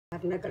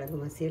கருணக்கிழங்கு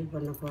மசியல்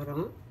பண்ண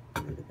போகிறோம்.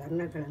 அந்த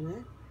கருணக்கிழங்கு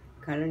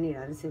கழநீர்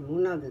அரிசி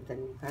 3வது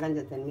தண்ணி கடைஞ்ச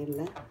தண்ணியில்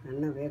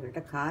நல்லா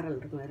வேகட்ட காரல்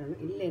இருக்கும். வேறு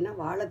ஒன்றும் இல்லைன்னா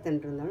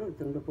வாழைத்தண்டு இருந்தாலும் ஒரு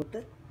துண்டு போட்டு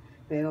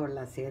வேக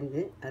விடலாம்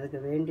சேர்ந்து. அதுக்கு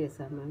வேண்டிய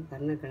சாமான்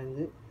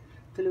கருணக்கிழங்கு,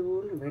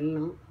 துளிவூண்டு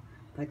வெல்லம்,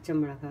 பச்சை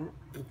மிளகாய்,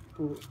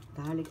 உப்பு,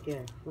 தாளிக்க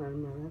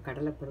மிளகாய்,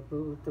 கடலைப்பருப்பு,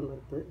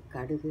 உளுத்தம்பருப்பு,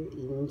 கடுகு,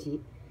 இஞ்சி,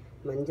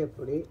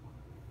 மஞ்சப்பொடி,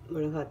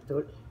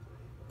 மிளகாத்தூள்,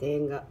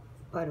 தேங்காய்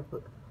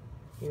பருப்பு.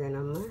 இதை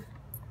நம்ம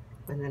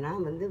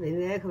நான்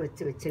வேக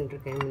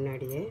வச்சுட்டுருக்கேன்.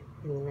 முன்னாடியே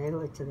இந்த வேக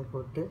வச்சதை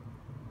போட்டு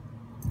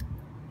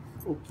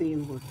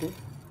உப்பையும் போட்டு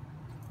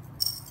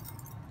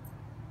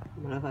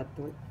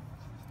மிளகாத்தூள்,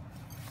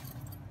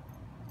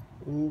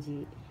 இஞ்சி,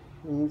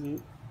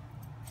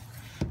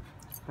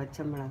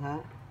 பச்சை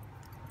மிளகாய்,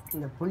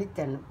 இந்த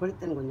புளித்தன்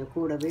கொஞ்சம்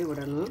கூடவே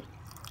விடணும்.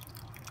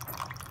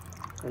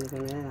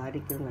 கொஞ்சம்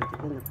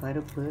அரிக்கிறங்கிறதுக்கு இந்த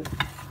பருப்பு,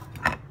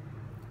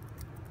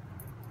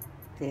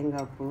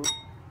 தேங்காய் பூ,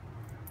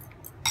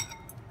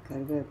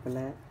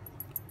 கருவேப்பிலை,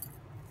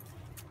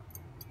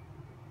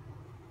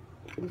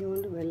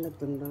 கொஞ்சோண்டு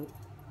வெள்ளைத்துண்டம்,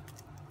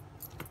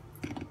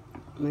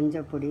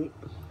 மஞ்சப்பொடி,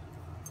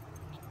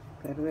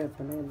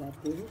 கருவேப்பிலை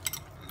எல்லாத்தையும்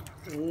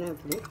நல்லா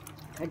அப்படி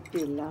கட்டி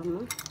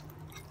இல்லாமல்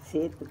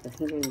சேர்த்து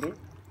பிசைஞ்சுண்டு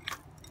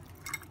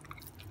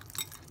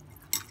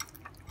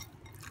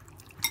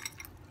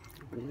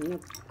நல்லா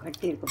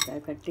கட்டி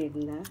இருக்கக்கூடாது. கட்டி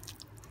இருந்தால்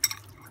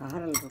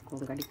காரல்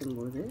இருக்கும்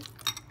கடிக்கும்போது.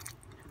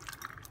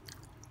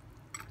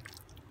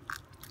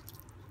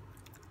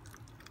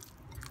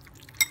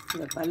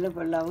 இந்த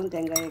பல்லாவும்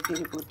தேங்காயை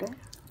கீறி போட்டு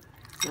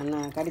நல்லா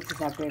கடித்து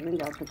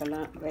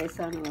சாப்பிட்டுக்கலாம்.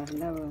 வயசானவங்க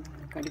இருந்தால்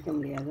கடிக்க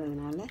முடியாது,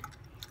 அதனால்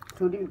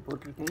துருவி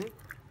போட்டிருக்கேன்.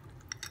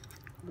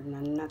 இப்படி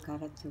நல்லா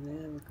கரைச்சி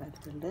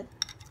கரைச்சிட்டு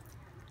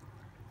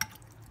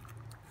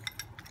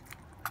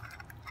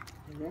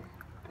இதை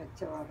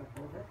பச்சை வாடை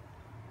போட்டு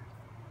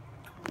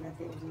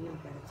எல்லாத்தையும் நல்லா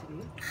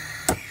கரைச்சிக்கணும்.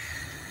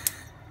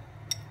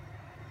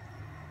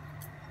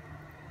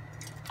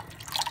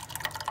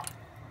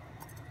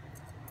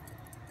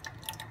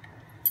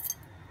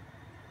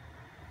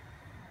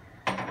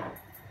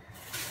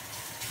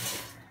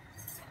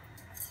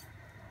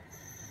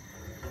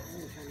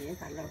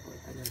 கடலை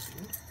போட்டு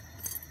வச்சுக்கணும்.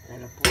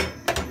 அதில்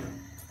போட்டு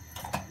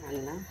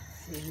நல்லா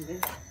சேர்ந்து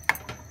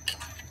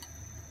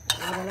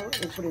ஓரளவு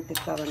எப்படி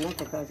திக்காக வேணால்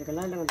திக்காக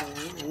வச்சுக்கலாம். இல்லை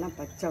கொஞ்சம் நல்லா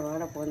பச்சை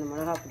வாடை போகணும்.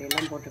 மிளகா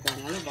அப்படியெல்லாம்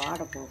போட்டுக்கிறதுனால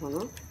வாடை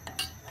போகணும்.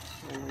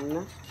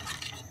 நல்லா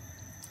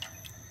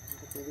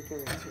கொதிக்க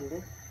வச்சுட்டு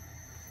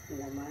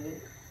இந்த மாதிரி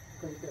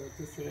கொதிக்க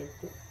வச்சு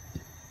சேர்த்து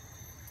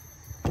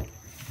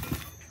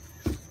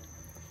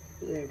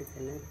இதை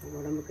எடுக்கணும்.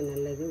 உடம்புக்கு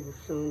நல்லது.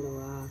 உஷ்ணம், இந்த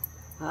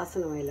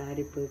ஆசன வாயில்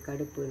அரிப்பு,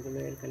 கடுப்பு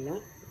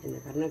இதுக்கெல்லாம் இந்த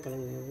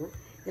கருணக்கிழங்கு.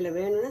 இதில்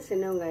வேணும்னா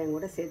சின்ன வெங்காயம்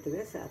கூட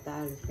சேர்த்துக்க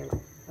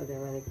தாளிக்கலாம். அதை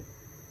வதக்கி